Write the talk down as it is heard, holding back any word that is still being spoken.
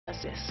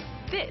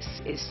This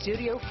is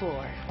Studio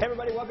 4. Hey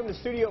everybody, welcome to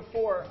Studio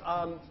 4.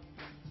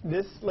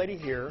 This lady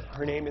here,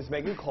 her name is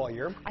Meaghan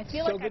Collier. I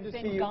feel like I've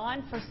been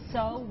gone for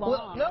so long.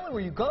 Well, not only were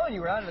you gone,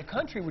 you were out of the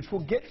country, which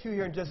we'll get to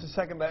here in just a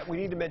second, but we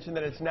need to mention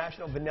that it's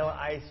National Vanilla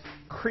Ice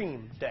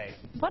Cream Day.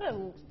 What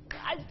a...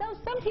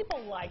 some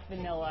people like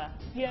vanilla,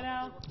 you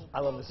know? I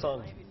love the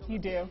song. You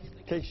do?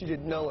 In case you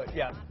didn't know it,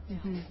 yeah.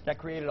 That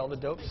created all the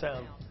dope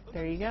sound.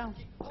 There you go.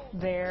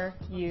 There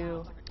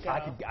you go. I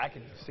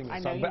could sing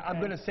the song, but I'm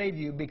going to save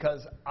you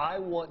because I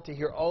want to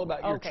hear all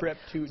about your trip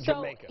to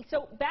Jamaica.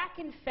 So back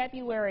in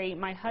February,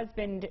 my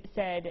husband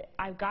said,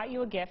 I've got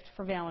you a gift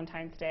for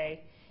Valentine's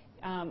Day.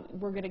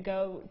 We're going to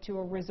go to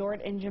a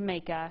resort in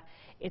Jamaica.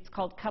 It's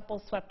called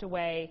Couples Swept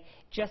Away.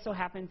 Just so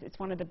happens it's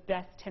one of the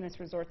best tennis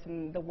resorts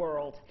in the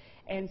world.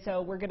 And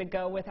so we're going to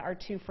go with our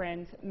two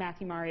friends,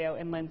 Matthew, Mario,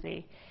 and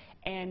Lindsay.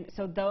 And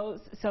so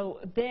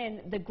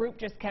then the group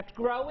just kept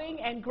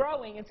growing and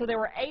growing, and so there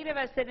were 8 of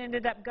us that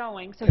ended up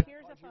going. So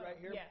here's a photo. Right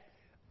here? Yes.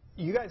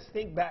 You guys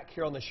think back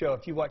here on the show,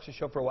 if you watched the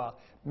show for a while,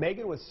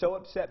 Meaghan was so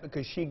upset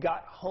because she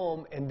got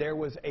home and there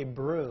was a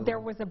broom. There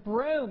was a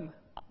broom.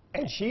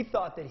 And she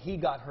thought that he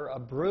got her a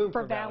broom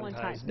for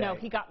Valentine's Day. No,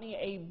 he got me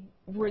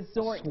a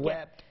resort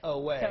Swept gift.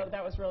 away. So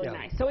that was really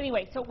nice. So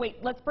anyway, so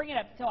wait, let's bring it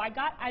up. So I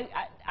got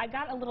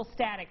a little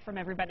static from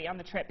everybody on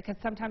the trip because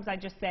sometimes I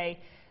just say,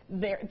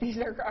 these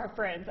are our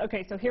friends.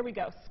 Okay, so here we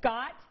go.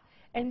 Scott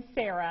and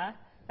Sarah,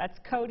 that's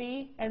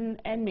Cody and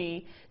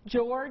me,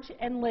 George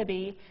and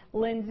Libby,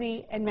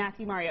 Lindsay and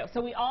Matthew Mario.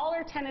 So we all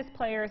are tennis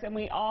players, and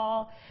we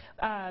all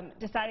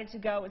decided to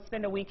go and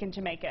spend a week in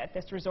Jamaica at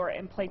this resort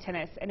and play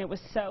tennis. And it was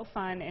so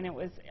fun, and it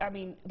was, I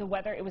mean, the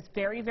weather, it was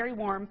very, very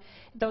warm.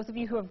 Those of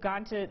you who have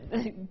gone to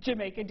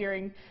Jamaica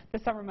during the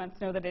summer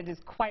months know that it is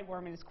quite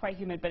warm and it's quite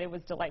humid, but it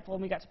was delightful.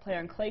 And we got to play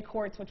on clay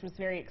courts, which was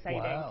very exciting.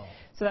 Wow.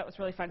 So that was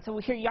really fun. So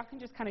here, y'all can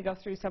just kind of go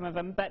through some of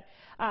them. But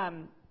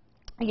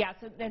yeah,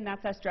 so then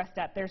that's us dressed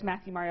up. There's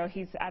Matthew Mario.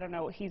 He's, I don't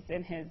know, he's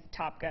in his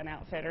Top Gun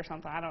outfit or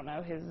something. I don't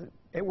know.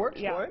 It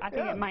works for it. I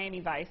think at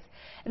Miami Vice.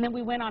 And then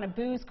we went on a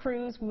booze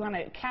cruise. We went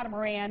on a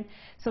catamaran.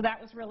 So that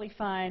was really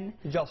fun.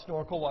 Did y'all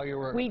snorkel while you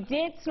were? We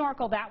did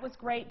snorkel. That was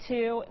great,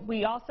 too.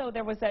 We also,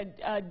 there was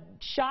a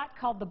shot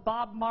called the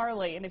Bob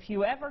Marley. And if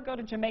you ever go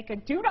to Jamaica,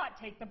 do not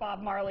take the Bob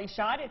Marley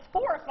shot. It's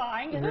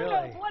horrifying. Really? Who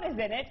knows what is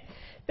in it?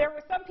 There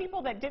were some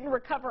people that didn't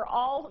recover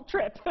all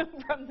trip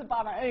from the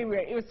Bob Marley.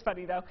 Anyway, it was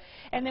funny, though.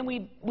 And then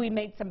we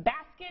made some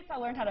baskets. I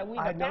learned how to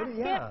weave a basket.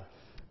 Yeah.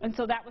 And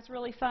so that was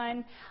really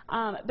fun.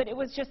 But it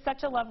was just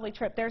such a lovely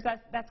trip.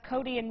 That's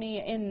Cody and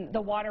me in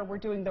the water. We're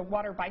doing the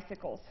water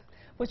bicycles,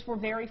 which were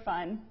very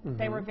fun.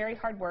 They were very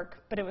hard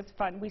work, but it was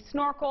fun. We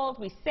snorkeled,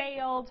 we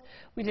sailed,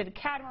 we did a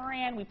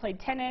catamaran, we played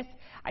tennis.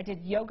 I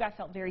did yoga. I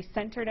felt very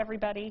centered,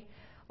 everybody.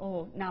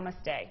 Oh,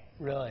 namaste.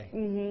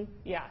 Really?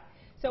 Yeah.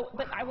 So,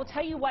 but I will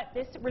tell you what,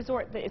 this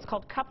resort, it's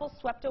called Couples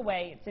Swept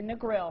Away. It's in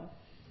Negril.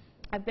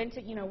 I've been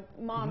to, you know,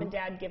 Mom and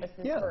Dad give us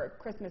this for a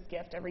Christmas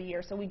gift every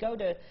year. So we go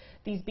to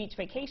these beach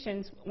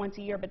vacations once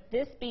a year. But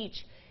this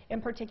beach in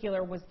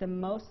particular was the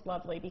most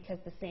lovely because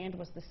the sand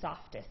was the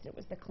softest. It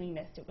was the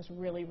cleanest. It was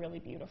really, really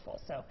beautiful.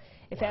 So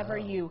if ever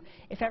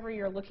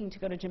you're looking to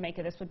go to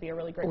Jamaica, this would be a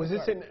really great resort.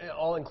 Was this an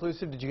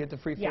all-inclusive? Did you get the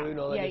free food and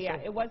all that? Yeah.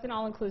 It was an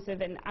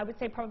all-inclusive. And I would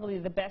say probably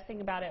the best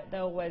thing about it,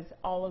 though, was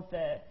all of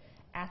the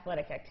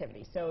athletic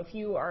activities. So if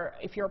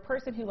you're a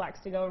person who likes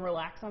to go and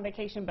relax on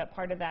vacation, but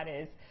part of that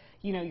is,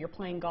 you know, you're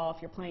playing golf,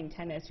 you're playing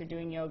tennis, you're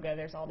doing yoga,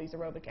 there's all these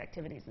aerobic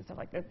activities and stuff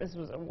like that. This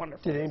was a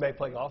wonderful. Did anybody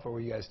play golf, or were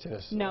you guys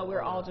tennis? No, we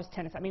were all just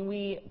tennis. I mean,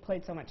 we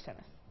played so much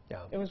tennis.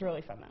 Yeah. It was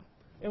really fun,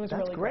 though. It was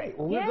really great.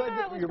 Well, we're glad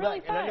that you're really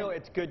back. And I know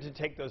it's good to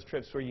take those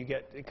trips where you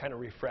get kind of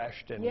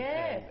refreshed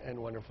and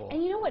wonderful.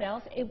 And you know what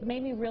else? It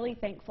made me really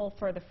thankful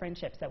for the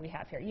friendships that we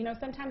have here. You know,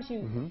 sometimes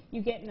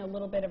you get in a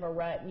little bit of a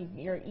rut, and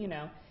you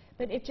know,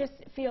 but it just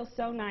feels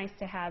so nice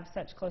to have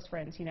such close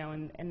friends, you know,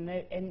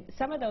 and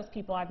some of those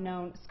people I've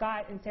known,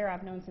 Scott and Sarah,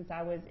 I've known since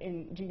I was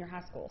in junior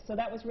high school. So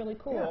that was really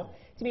cool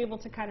to be able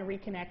to kind of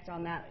reconnect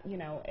on that, you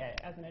know,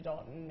 as an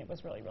adult, and it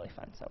was really, really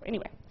fun. So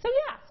anyway, so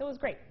it was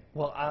great.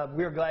 Well,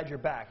 we're glad you're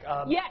back.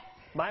 Yes.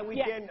 My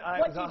weekend,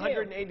 it was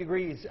 108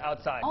 degrees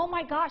outside. Oh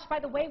my gosh, by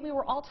the way, we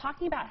were all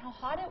talking about how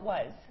hot it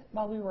was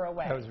while we were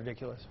away. That was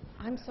ridiculous.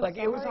 I'm so sorry.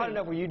 Like, it was hot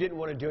enough where you didn't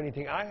want to do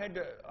anything. I had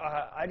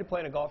to play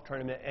in a golf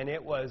tournament, and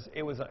it was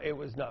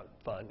not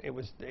fun.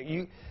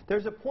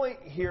 There's a point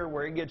here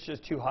where it gets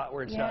just too hot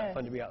where it's not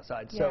fun to be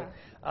outside. So,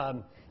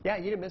 yeah,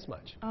 you didn't miss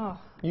much.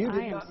 Oh, you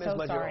did not miss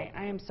much at all.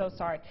 I am so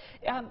sorry.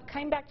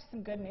 Coming back to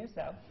some good news,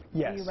 though.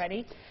 Yes. Are you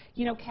ready?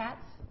 You know,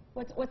 Cats?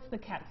 What's the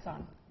Cat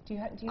song? Do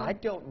you I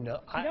don't know.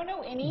 You don't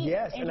know any?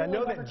 Yes, and I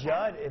know that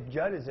Judd, if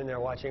Judd is in there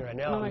watching right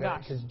now, oh my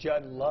gosh, because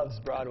Judd loves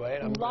Broadway.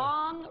 And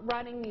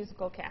long-running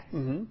musical Cats.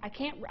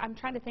 I'm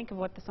trying to think of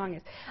what the song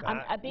is.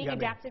 Being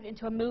adapted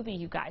into a movie,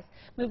 you guys.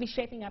 Movie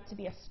shaping up to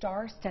be a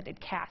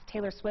star-studded cast.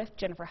 Taylor Swift,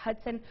 Jennifer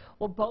Hudson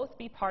will both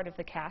be part of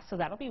the cast, so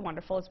that'll be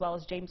wonderful, as well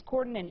as James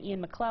Corden and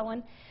Ian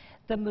McKellen.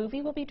 The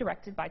movie will be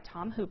directed by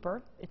Tom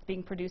Hooper. It's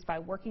being produced by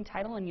Working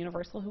Title and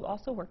Universal, who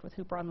also worked with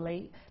Hooper on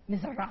Les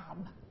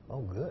Miserables.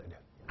 Oh, good.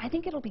 I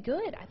think it'll be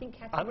good. I think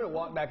I'm going to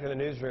walk back to the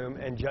newsroom,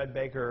 and Judd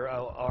Baker,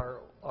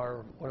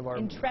 one of our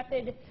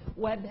intrepid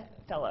web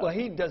fellow. Well,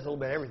 he does a little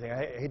bit of everything.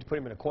 I hate to put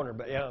him in a corner,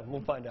 but yeah,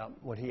 we'll find out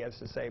what he has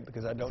to say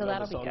because I don't know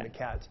the song of the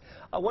Cats.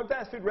 One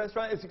fast food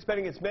restaurant is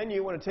expanding its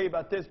menu. I want to tell you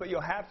about this, but you'll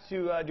have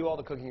to do all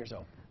the cooking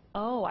yourself.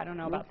 Oh, I don't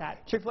know about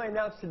that. Chick-fil-A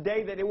announced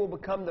today that it will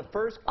become the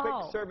first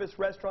quick-service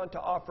restaurant to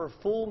offer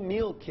full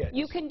meal kits.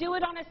 You can do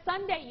it on a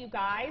Sunday, you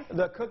guys.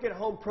 The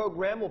Cook-at-Home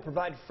program will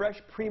provide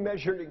fresh,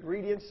 pre-measured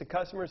ingredients to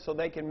customers so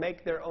they can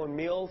make their own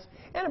meals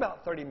in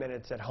about 30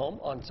 minutes at home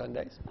on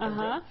Sundays.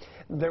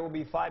 There will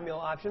be 5 meal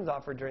options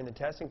offered during the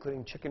test,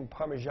 including chicken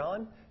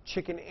parmesan,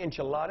 chicken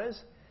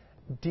enchiladas,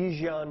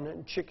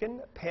 Dijon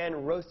chicken,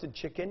 pan-roasted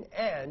chicken,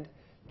 and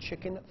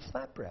chicken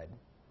flatbread.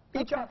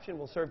 Each option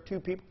will serve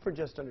 2 people for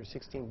just under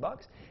 $16.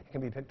 It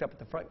can be picked up at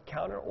the front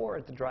counter or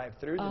at the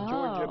drive-thru. The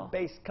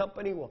Georgia-based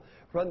company will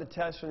run the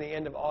test from the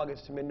end of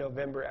August to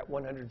mid-November at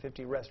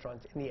 150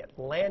 restaurants in the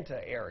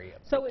Atlanta area.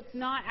 So it's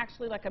not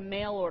actually like a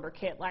mail order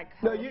kit like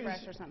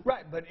HelloFresh or something?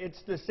 Right, but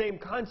it's the same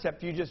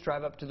concept. You just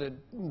drive up to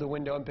the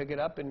window and pick it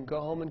up and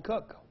go home and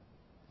cook.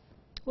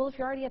 Well, if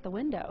you're already at the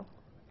window.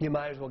 You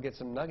might as well get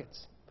some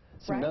nuggets.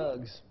 Some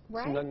nugs.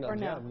 Right? Some nugs, or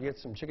no? Yeah, you get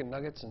some chicken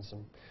nuggets and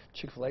some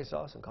Chick-fil-A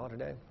sauce and call it a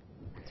day.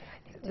 That's what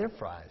I think. They're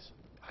fries.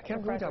 I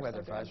can't believe we talk about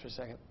their fries for a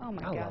second. Oh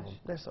my gosh. gosh. I love them.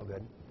 They're so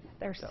good.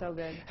 They're so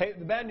good. Hey,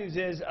 the bad news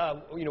is,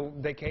 you know,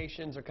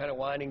 vacations are kind of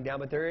winding down,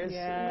 but there is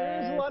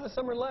a lot of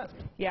summer left.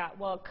 Yeah,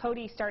 well,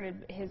 Cody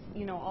started his,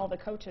 you know, all the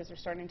coaches are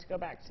starting to go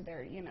back to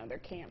their, you know, their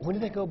camps. When do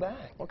they go back?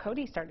 Well,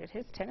 Cody started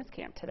his tennis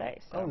camp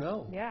today. So, oh,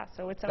 no. Yeah,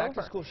 so it's back over.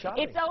 Back to school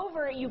shopping. It's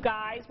over, you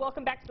guys.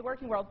 Welcome back to the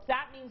working world.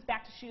 That means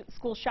back to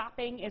school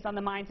shopping is on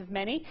the minds of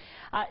many.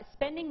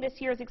 Spending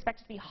this year is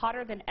expected to be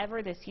hotter than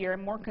ever this year,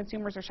 and more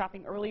consumers are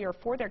shopping earlier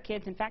for their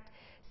kids. In fact,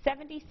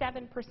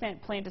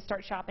 77% plan to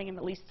start shopping in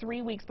at least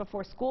 3 weeks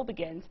before school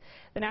begins.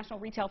 The National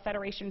Retail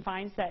Federation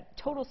finds that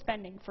total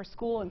spending for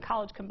school and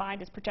college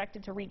combined is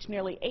projected to reach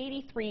nearly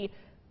 $83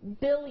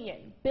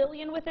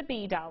 billion with a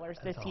B dollars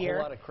this year. That's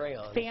a whole lot of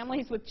crayons.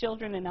 Families with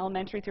children in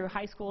elementary through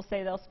high school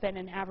say they'll spend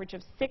an average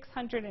of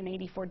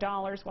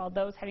 $684, while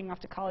those heading off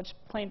to college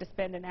plan to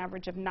spend an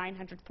average of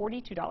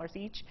 $942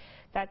 each.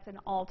 That's an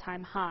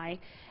all-time high.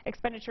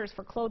 Expenditures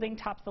for clothing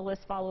tops the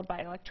list, followed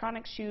by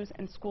electronics, shoes,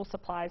 and school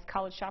supplies.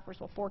 College shoppers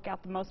will fork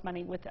out the most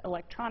money with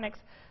electronics,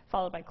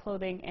 followed by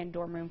clothing and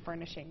dorm room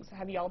furnishings.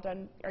 Have you all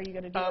done? Are you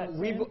going to do that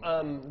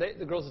soon?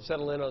 The girls have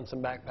settled in on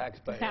some backpacks,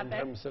 but in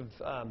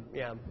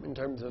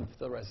terms of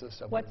the rest of the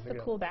stuff. What's the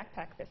cool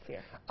backpack this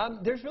year?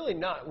 There's really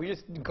not. We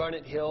just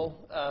Garnet Hill.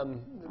 I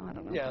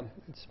don't know. Yeah,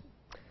 it's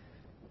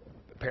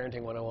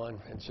parenting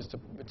 101.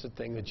 It's a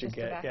thing that you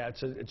get. Yeah,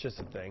 it's just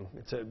a thing.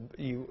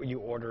 You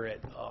order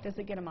it. Does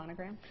it get a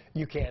monogram?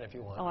 You can if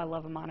you want. Oh, I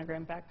love a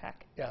monogram backpack.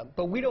 Yeah,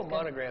 but we don't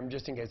monogram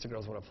just in case the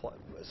girls want to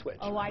switch.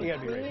 Oh, I see. We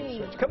gotta be ready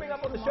to switch. Coming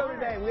up on the show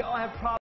today, we all have problems.